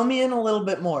 Fill me in a little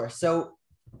bit more. So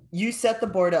you set the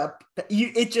board up.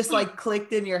 It just like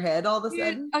clicked in your head all of a Dude,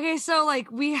 sudden. okay, so like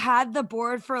we had the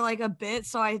board for like a bit,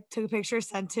 so I took a picture,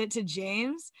 sent it to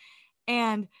James,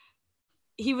 and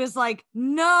he was like,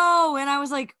 no, and I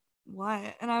was like,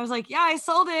 what? And I was like, yeah, I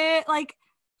sold it, like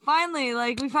finally,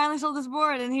 like we finally sold this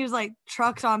board, and he was like,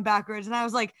 trucks on backwards, and I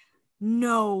was like,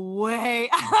 no way.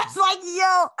 I was like,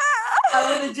 yo,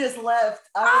 I would have just left.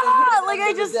 I would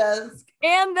have desk.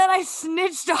 And then I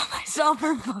snitched on myself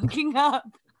for fucking up.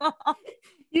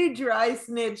 You dry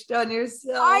snitched on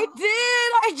yourself. I did.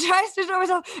 I dry snitched on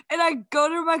myself, and I go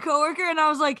to my coworker, and I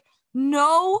was like,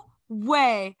 no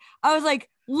way. I was like,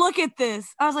 look at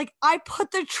this. I was like, I put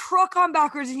the truck on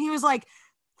backwards, and he was like,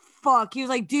 fuck. He was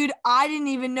like, dude, I didn't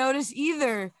even notice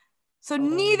either. So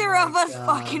neither of us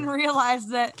fucking realized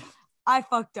that I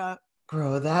fucked up.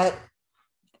 Bro,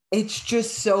 it's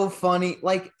just so funny.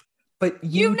 Like, but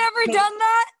You've never done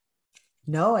that?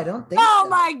 No, I don't think Oh so.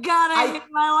 my God, I hate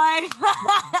my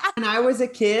life. When I was a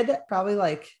kid, probably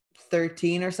like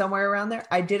 13 or somewhere around there,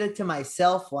 I did it to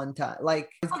myself one time. Like,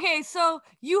 Okay, so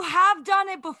you have done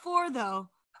it before though.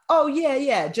 oh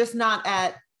yeah, just not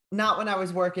when I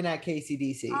was working at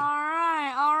KCDC. All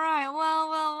right.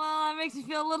 Well, that makes me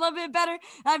feel a little bit better.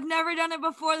 I've never done it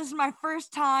before. This is my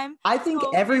first time. I think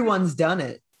So everyone's done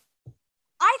it.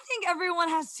 I think everyone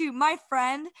has to. My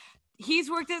friend, he's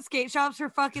worked at skate shops for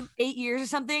fucking 8 years or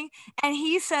something, and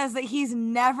he says that he's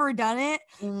never done it.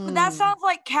 But that sounds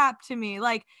like cap to me.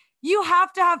 Like, you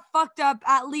have to have fucked up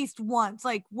at least once.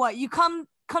 Like, what? You come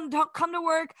to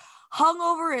work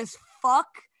hungover as fuck,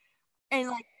 and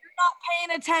like you're not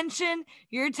paying attention.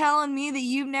 You're telling me that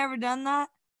you've never done that?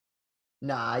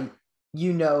 Nah,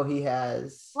 you know he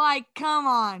has. Like, come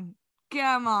on.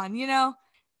 You know,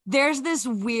 there's this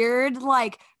weird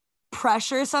like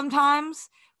pressure sometimes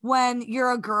when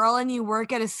you're a girl and you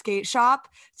work at a skate shop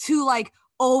to like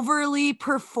overly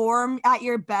perform at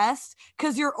your best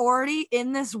because you're already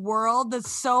in this world that's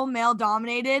so male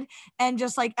dominated, and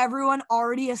just like everyone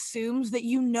already assumes that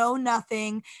you know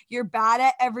nothing, you're bad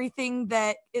at everything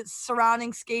that is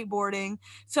surrounding skateboarding.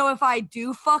 So if I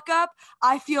do fuck up,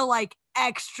 I feel like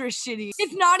extra shitty.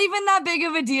 It's not even that big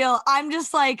of a deal. I'm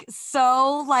just like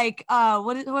so like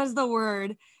what is the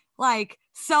word, like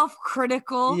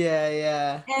self-critical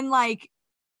Yeah. and like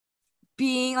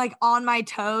being like on my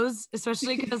toes,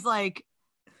 especially because like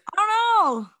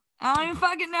I don't even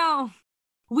fucking know.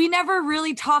 We never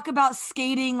really talk about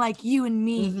skating like you and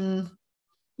me.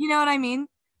 You know what I mean?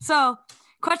 So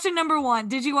question number 1,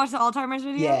 did you watch the Alzheimer's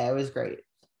video? Yeah, it was great.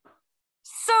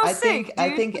 So sick, dude.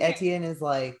 I think Etienne is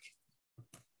like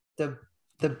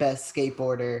the best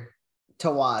skateboarder to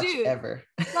watch ever.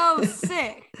 So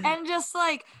sick. And just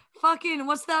like fucking,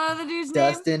 what's that other dude's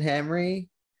name? Dustin Henry.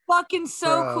 Fucking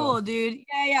so cool, dude.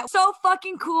 Yeah. So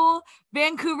fucking cool.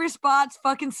 Vancouver spot's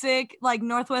fucking sick. Like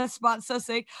Northwest spot's so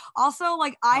sick. Also,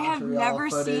 like I have never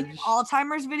seen an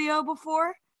Alzheimer's video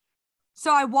before.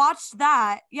 So I watched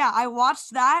that. Yeah, I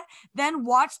watched that, then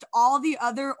watched all the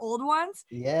other old ones.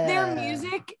 Yeah. Their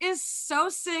music is so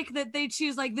sick that they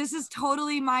choose, like, this is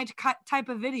totally my type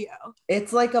of video.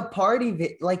 It's like a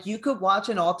party. Like, you could watch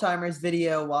an Alzheimer's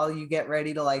video while you get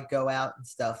ready to, like, go out and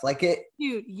stuff. Like, it.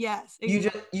 Dude, yes.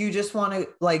 Exactly. You just want to,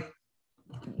 like,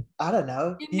 I don't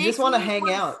know. You just want to hang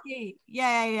out. Skate.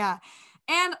 Yeah.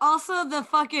 And also the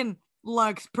fucking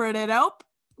looks pretty dope.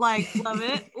 Like, love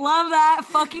it. Love that.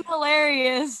 Fucking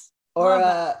hilarious.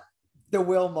 Or the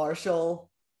Will Marshall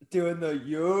doing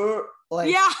the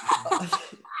like, yeah.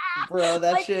 Bro,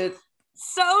 that like, shit.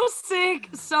 So sick.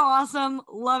 So awesome.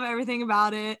 Love everything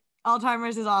about it.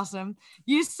 Alzheimer's is awesome.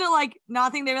 Used to like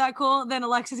not think they were that cool. Then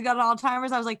Alexis got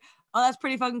Alzheimer's. I was like, oh, that's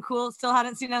pretty fucking cool. Still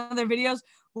hadn't seen none of their videos.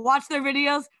 Watch their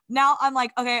videos. Now I'm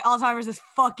like, okay, Alzheimer's is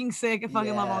fucking sick. I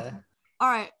fucking love Alzheimer's. All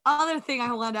right. Other thing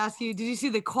I wanted to ask you, did you see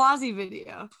the Quasi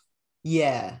video?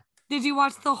 Yeah. Did you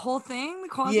watch the whole thing? The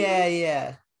Quasi Yeah, video?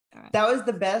 yeah. Right. That was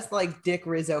the best like Dick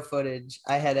Rizzo footage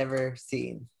I had ever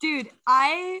seen. Dude,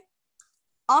 I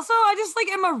just like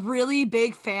am a really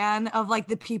big fan of like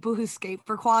the people who skate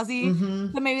for Quasi.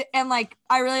 Mm-hmm. So maybe, and like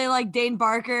I really like Dane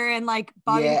Barker and like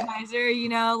Bobby Kaiser, you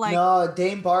know, like no,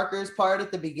 Dane Barker's part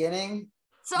at the beginning.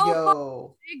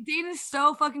 So Dane is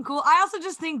so fucking cool. I also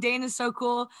just think Dane is so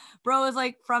cool. Bro is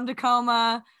like from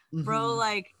Tacoma. Bro,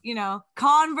 like, you know,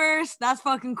 Converse, that's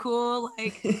fucking cool.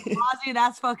 Like Quasi,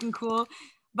 that's fucking cool.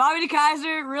 Bobby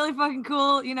Kaiser, really fucking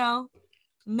cool. You know,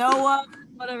 Noah,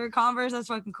 whatever, Converse, that's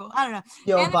fucking cool. I don't know.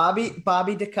 Yo, and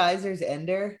Bobby DeKaiser's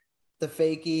ender, the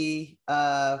fakey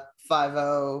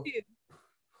 5-0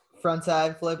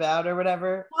 frontside flip out or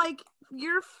whatever. Like,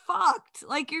 you're fucked.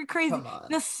 Like, you're crazy. Come on.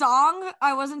 The song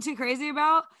I wasn't too crazy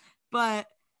about, but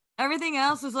everything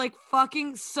else was like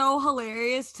fucking so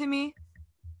hilarious to me.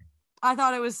 I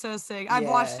thought it was so sick. I've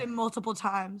watched it multiple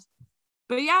times.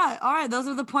 But yeah, all right, those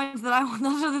are the points that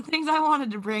those are the things I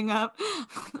wanted to bring up.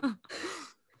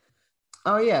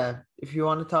 Oh yeah, if you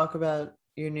want to talk about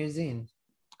your new zine.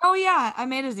 Oh yeah, I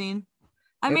made a zine.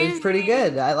 It was pretty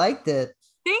good. I liked it.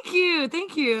 Thank you.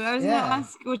 I was gonna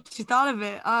ask what you thought of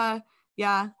it.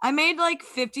 Yeah, I made like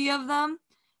 50 of them,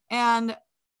 and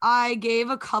I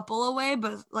gave a couple away,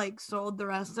 but like sold the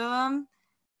rest of them.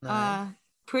 Nice.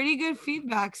 Pretty good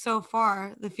feedback so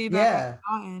far. The feedback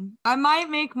I've gotten. I might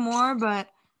make more, but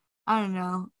I don't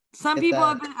know. Some people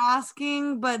have been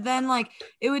asking, but then like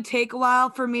it would take a while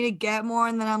for me to get more,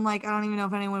 and then I'm like, I don't even know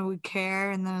if anyone would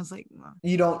care. And then it's like, well.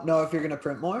 You don't know if you're gonna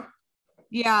print more?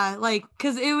 Yeah, like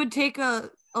because it would take a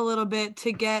little bit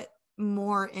to get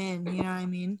more in. You know what I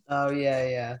mean? Oh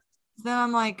yeah. Then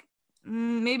I'm like,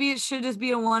 maybe it should just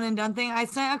be a one and done thing. I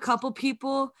sent a couple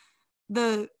people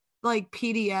the like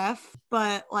PDF,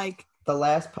 but like the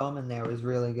last poem in there was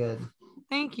really good.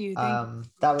 Thank you.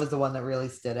 That was the one that really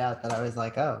stood out that I was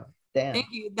like, oh, damn.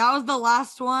 Thank you. That was the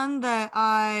last one that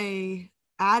I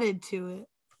added to it.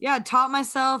 Yeah, taught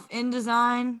myself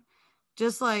InDesign.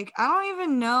 Just like, I don't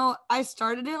even know. I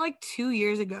started it like 2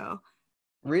 years ago.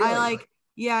 Really?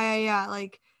 Yeah.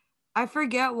 Like, I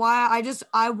forget why.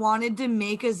 I wanted to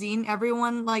make a zine.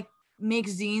 Everyone like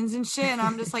makes zines and shit. And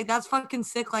I'm just like, that's fucking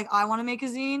sick. Like, I want to make a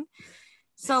zine.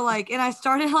 So like, and I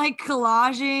started like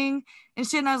collaging and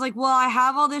shit. And I was like, well, I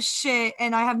have all this shit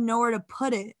and I have nowhere to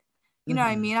put it. You know what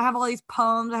I mean? I have all these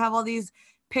poems. I have all these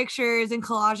pictures and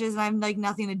collages and I have like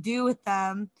nothing to do with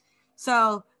them.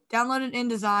 So downloaded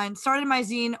InDesign, started my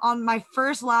zine on my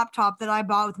first laptop that I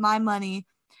bought with my money,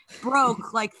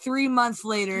 broke like 3 months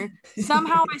later.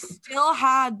 Somehow I still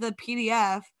had the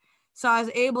PDF. So I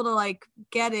was able to like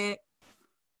get it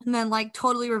and then like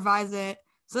totally revise it.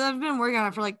 So I've been working on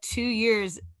it for like 2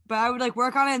 years, but I would like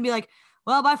work on it and be like,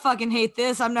 well, I fucking hate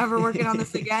this. I'm never working on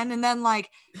this again. And then like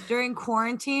during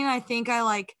quarantine, I think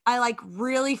I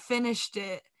really finished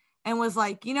it and was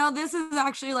like, you know, this is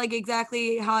actually like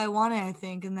exactly how I want it, I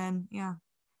think. And then, yeah,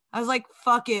 I was like,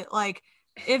 fuck it. Like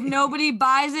if nobody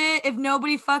buys it, if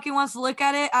nobody fucking wants to look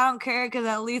at it, I don't care. Cause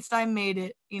at least I made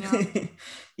it, you know?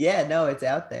 Yeah, no, it's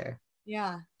out there.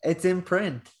 Yeah. It's in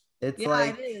print. It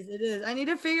is. I need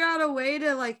to figure out a way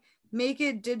to like make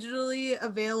it digitally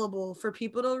available for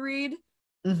people to read.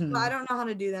 But I don't know how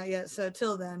to do that yet. So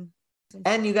till then.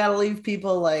 And you got to leave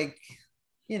people like,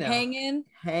 you know, hanging.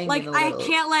 Like I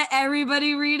can't let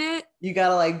everybody read it. You got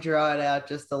to like draw it out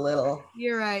just a little.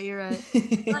 You're right.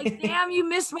 Like, damn, you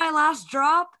missed my last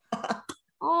drop.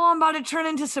 Oh, I'm about to turn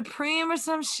into Supreme or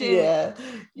some shit. Yeah.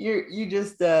 You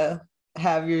just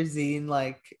have your zine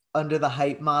like under the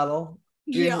hype model.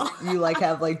 You like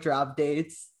have like drop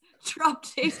dates.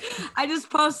 I just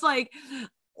post like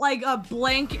a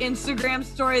blank Instagram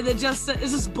story that just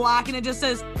is just black and it just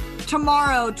says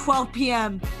tomorrow 12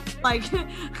 p.m. like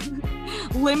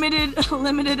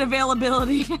limited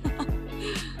availability.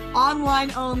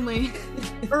 Online only.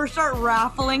 Or start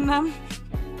raffling them.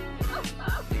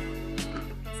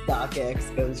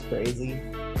 StockX goes crazy.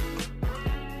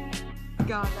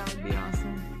 God, that would be awesome.